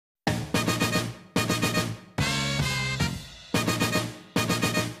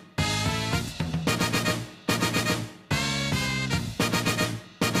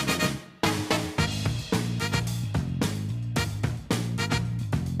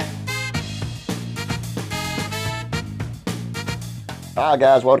Hi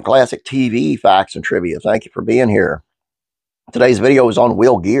guys, welcome to Classic TV Facts and Trivia. Thank you for being here. Today's video is on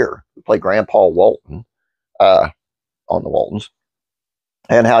Will Geer, who played Grandpa Walton on the Waltons,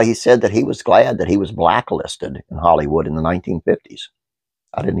 and how he said that he was glad that he was blacklisted in Hollywood in the 1950s.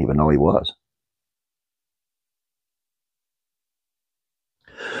 I didn't even know he was.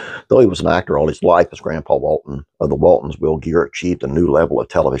 Though he was an actor all his life as Grandpa Walton of the Waltons, Will Geer achieved a new level of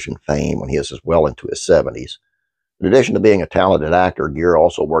television fame when he was well into his 70s. In addition to being a talented actor, Geer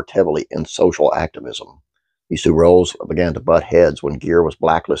also worked heavily in social activism. These two roles began to butt heads when Geer was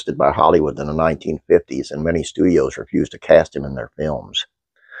blacklisted by Hollywood in the 1950s, and many studios refused to cast him in their films.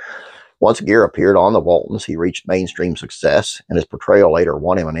 Once Geer appeared on The Waltons, he reached mainstream success, and his portrayal later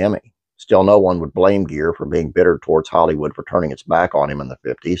won him an Emmy. Still, no one would blame Geer for being bitter towards Hollywood for turning its back on him in the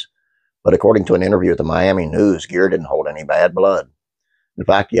 50s, but according to an interview with the Miami News, Geer didn't hold any bad blood. In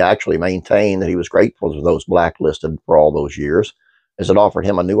fact, he actually maintained that he was grateful to those blacklisted for all those years, as it offered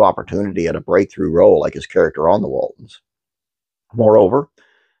him a new opportunity at a breakthrough role like his character on The Waltons. Moreover,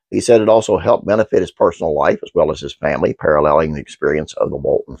 he said it also helped benefit his personal life as well as his family, paralleling the experience of the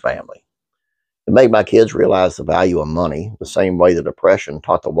Walton family. It made my kids realize the value of money, the same way the Depression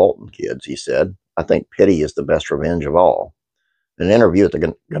taught the Walton kids, he said. I think pity is the best revenge of all. In an interview at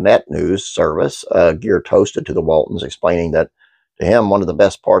the Gannett News service, Geer toasted to the Waltons, explaining that to him, one of the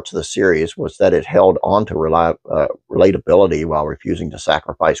best parts of the series was that it held on to relatability while refusing to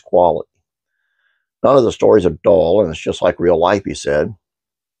sacrifice quality. None of the stories are dull, and it's just like real life, he said.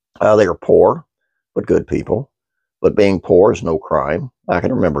 They are poor, but good people. But being poor is no crime. I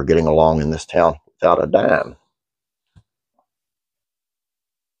can remember getting along in this town without a dime.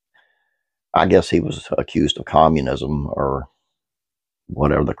 I guess he was accused of communism or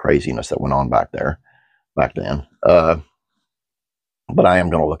whatever the craziness that went on back then. But I am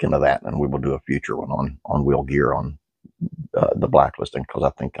going to look into that, and we will do a future one on Will Geer on the blacklisting, because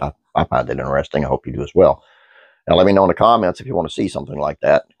I think I find it interesting. I hope you do as well. Now, let me know in the comments if you want to see something like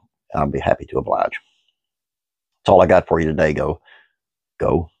that. I'll be happy to oblige. That's all I got for you today. Go.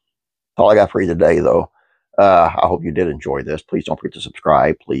 That's all I got for you today, though. I hope you did enjoy this. Please don't forget to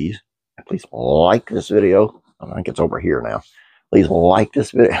subscribe, please. And please like this video. I think it's over here now. Please like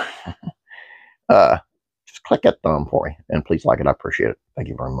this video. Just click that thumb for me, and please like it. I appreciate it. Thank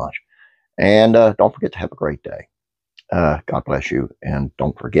you very much. And don't forget to have a great day. God bless you, and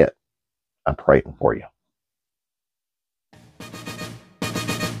don't forget, I'm praying for you.